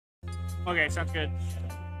Okay, sounds good.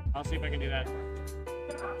 I'll see if I can do that.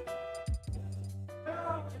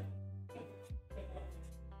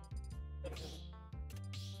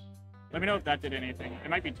 Let me know if that did anything. It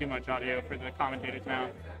might be too much audio for the commentators now.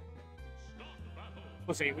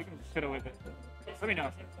 We'll see. We can fiddle with it. Let me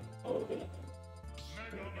know.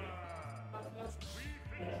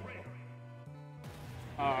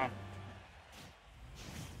 I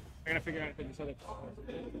gotta figure out if this other.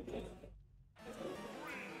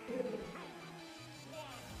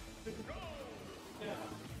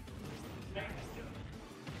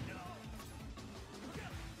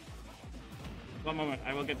 One moment,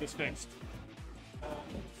 I will get this fixed.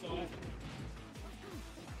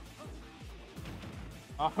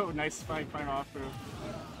 Oh, nice spike by Maphoo.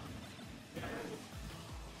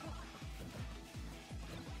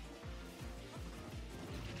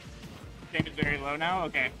 Game is very low now?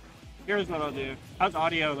 Okay. Here's what I'll do. How's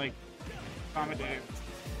audio, like, commentating?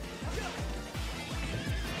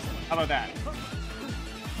 How about that?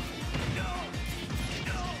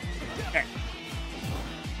 Okay.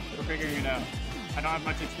 We're figuring it out. I don't have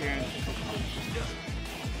much experience.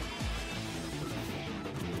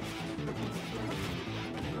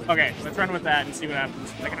 Okay, let's run with that and see what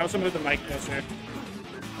happens. I can also move the mic closer.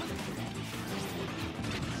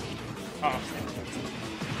 Oh.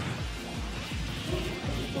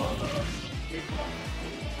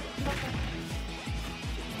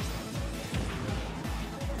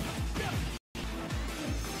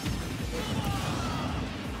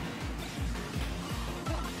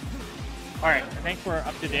 All right, I think we're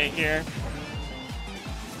up to date here.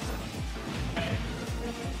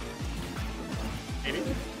 Maybe.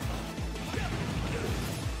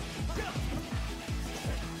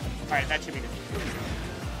 All right, that should be good.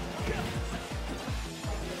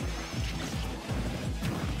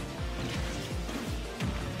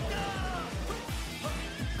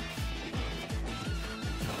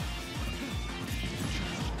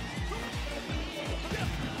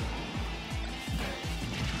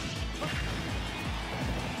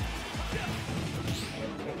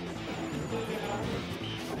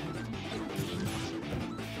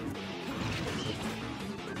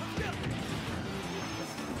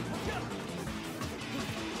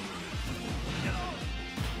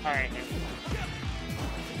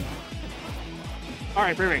 All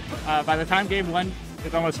right, perfect. By the time game one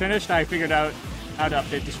is almost finished, I figured out how to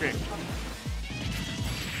update the stream.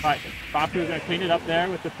 But Maphoo's gonna clean it up there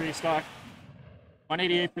with the free stock.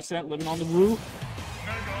 188% living on the woo.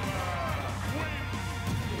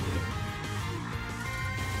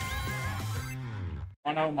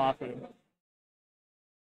 Oh no, Maphoo.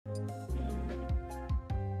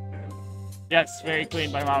 Yes, very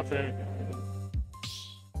clean by Maphoo.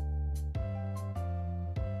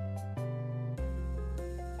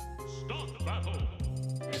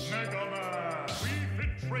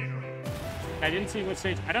 I didn't see what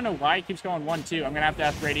stage. I don't know why it keeps going 1-2. I'm gonna have to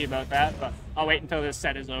ask Brady about that, but I'll wait until this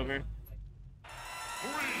set is over.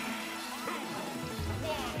 3, 2,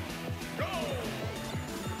 1, go!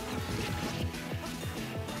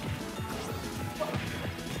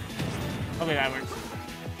 Hopefully that works.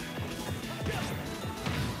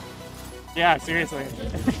 Yeah, seriously.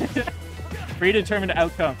 Predetermined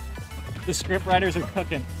outcome. The script writers are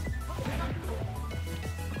cooking.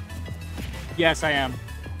 Yes, I am.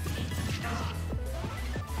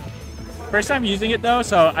 First time using it though,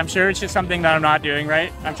 so I'm sure it's just something that I'm not doing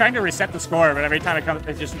right. I'm trying to reset the score, but every time it comes,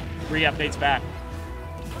 it just re-updates back.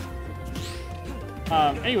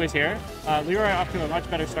 Anyways here, Leroy off to a much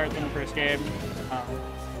better start than the first game.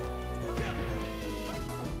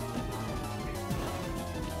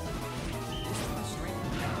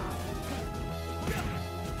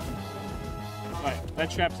 But that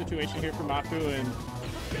trap situation here for Maphoo, and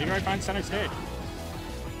Leroy finds center stage.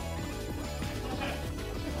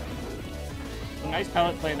 Nice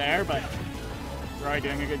pellet play there, but Leroy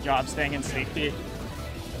doing a good job staying in safety.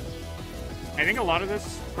 I think a lot of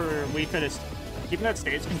this for Leefit is keeping that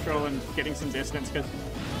stage control and getting some distance, because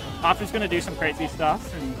Maphoo's going to do some crazy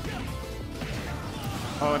stuff. And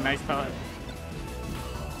oh, nice pellet.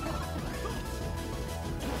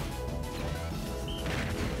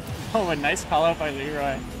 Oh, a nice call out by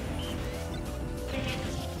Leroy.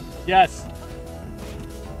 Yes.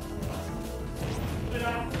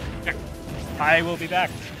 I will be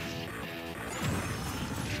back.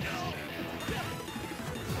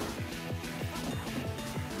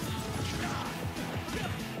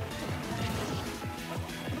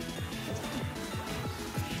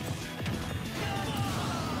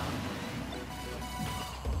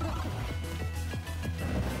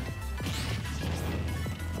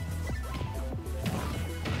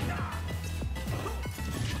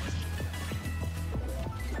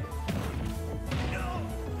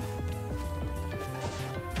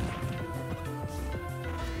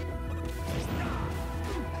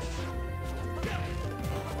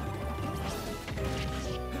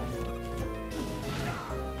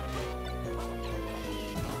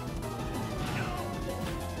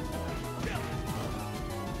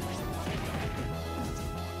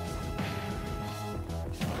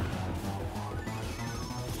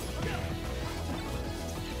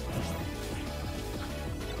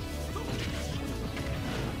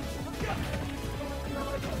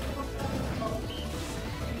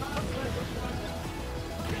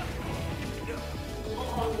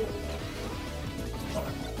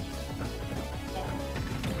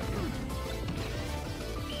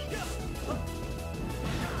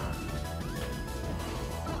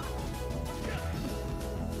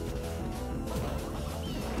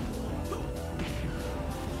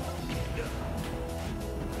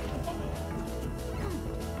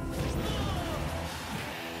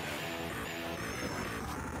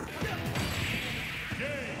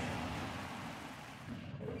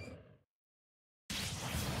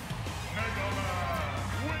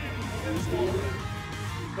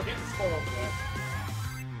 We're getting the score over there.